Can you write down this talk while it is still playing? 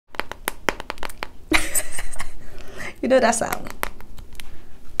You know that sound?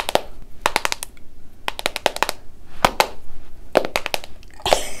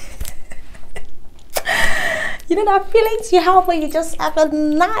 You know that feelings you have when you just have a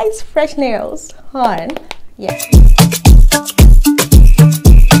nice fresh nails on? Yeah.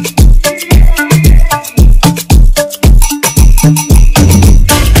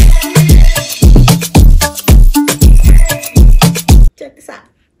 Check this out.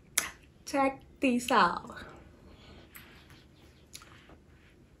 Check this out.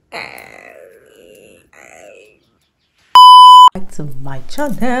 Back to my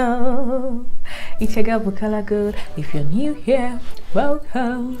channel. It's your girl Bukola Good. If you're new here,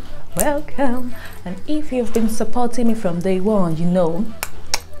 welcome, welcome. And if you've been supporting me from day one, you know,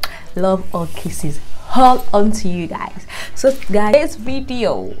 love or kisses all onto you guys. So guys,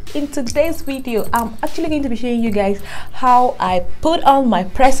 in today's video I'm actually going to be showing you guys how I put on my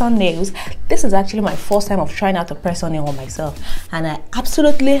press-on nails. This is actually my first time of trying out a press-on nail on myself, and I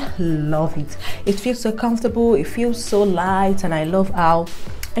absolutely love it. It feels so comfortable, it feels so light, and I love how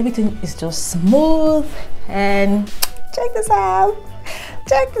everything is just smooth. And check this out.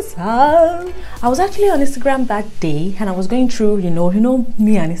 Check this out. I was actually on Instagram that day and I was going through, you know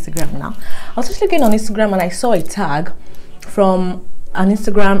me on Instagram now. I was actually going on Instagram and I saw a tag from an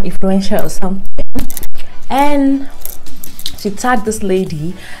Instagram influencer or something, and she tagged this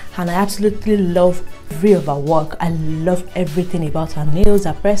lady, and I absolutely love every of her work. I love everything about her nails,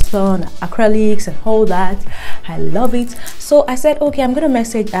 her press-on, acrylics and all that. I love it. So I said, okay, I'm gonna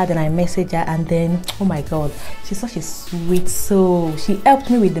message her. Then I messaged her, and then oh my god, she's such a sweet soul. She helped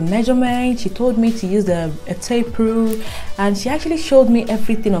me with the measurement. She told me to use a tape rule, and she actually showed me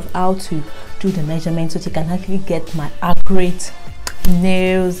everything of how to do the measurement so she can actually get my accurate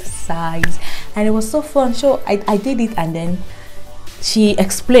nails size. And it was so fun. So I did it, and then she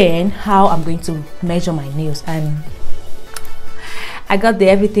explained how I'm going to measure my nails, and I got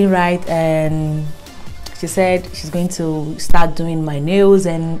everything right. And she said she's going to start doing my nails,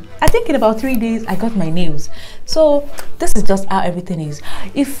 and I think in about 3 days I got my nails. So this is just how everything is.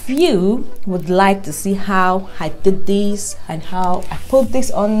 If you would like to see how I did this and how I put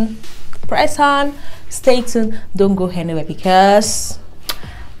this on press on, stay tuned. Don't go anywhere, because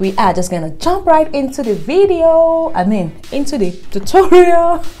we are just gonna jump right into the video, into the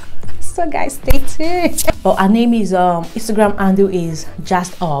tutorial. So guys, stay tuned. Well, her name is Instagram handle is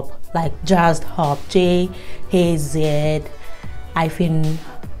Jazzed Up, like Jazzed Up, JAZ hyphen,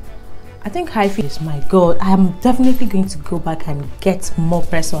 I think hyphen is my god. I am definitely going to go back and get more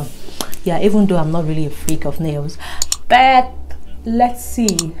press on. Yeah, even though I'm not really a freak of nails, but let's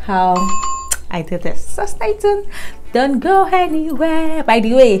see how I did this. So stay tuned. Don't go anywhere. By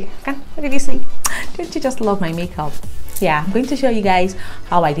the way, what did you say? Don't you just love my makeup? Yeah, I'm going to show you guys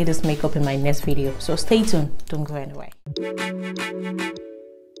how I did this makeup in my next video. So stay tuned. Don't go anywhere.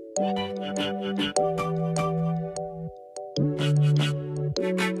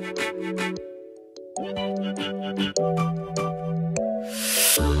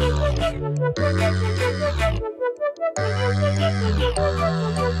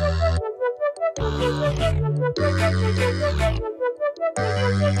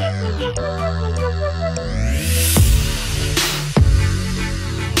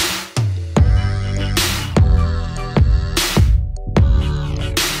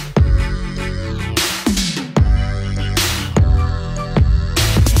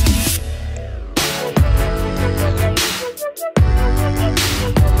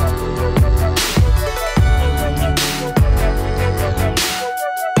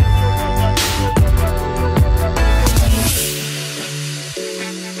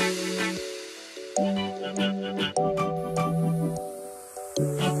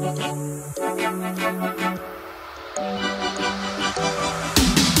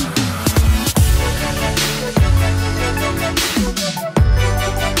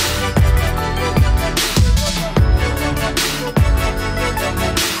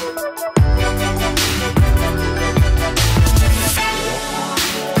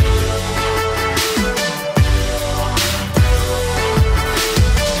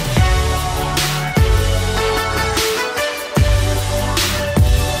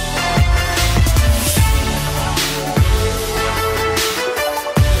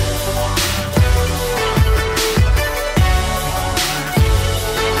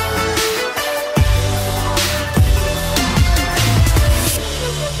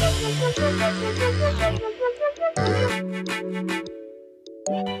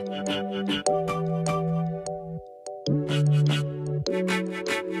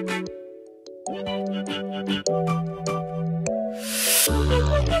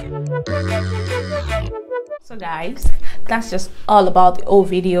 So guys, that's just all about the whole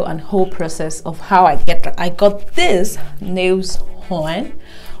video and whole process of how I got this nails horn,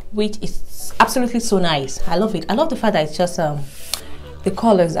 which is absolutely so nice. I love it. I love the fact that it's just the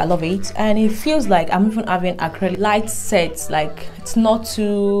colors, I love it, and it feels like I'm even having acrylic light sets. Like, it's not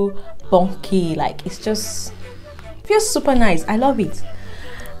too bunky, like it feels super nice. I love it.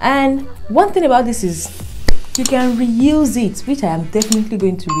 And one thing about this is you can reuse it, which I am definitely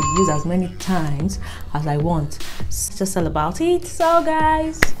going to reuse as many times as I want. It's just all about it. So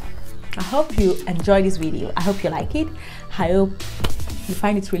guys, I hope you enjoy this video. I hope you like it. I hope you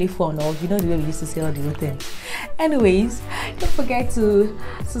find it really fun, or you know the way we used to say all the whole thing. Anyways, don't forget to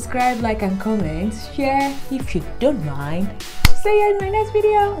subscribe, like and comment, share if you don't mind. See you in my next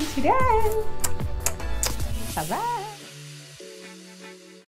video. Until then, bye bye.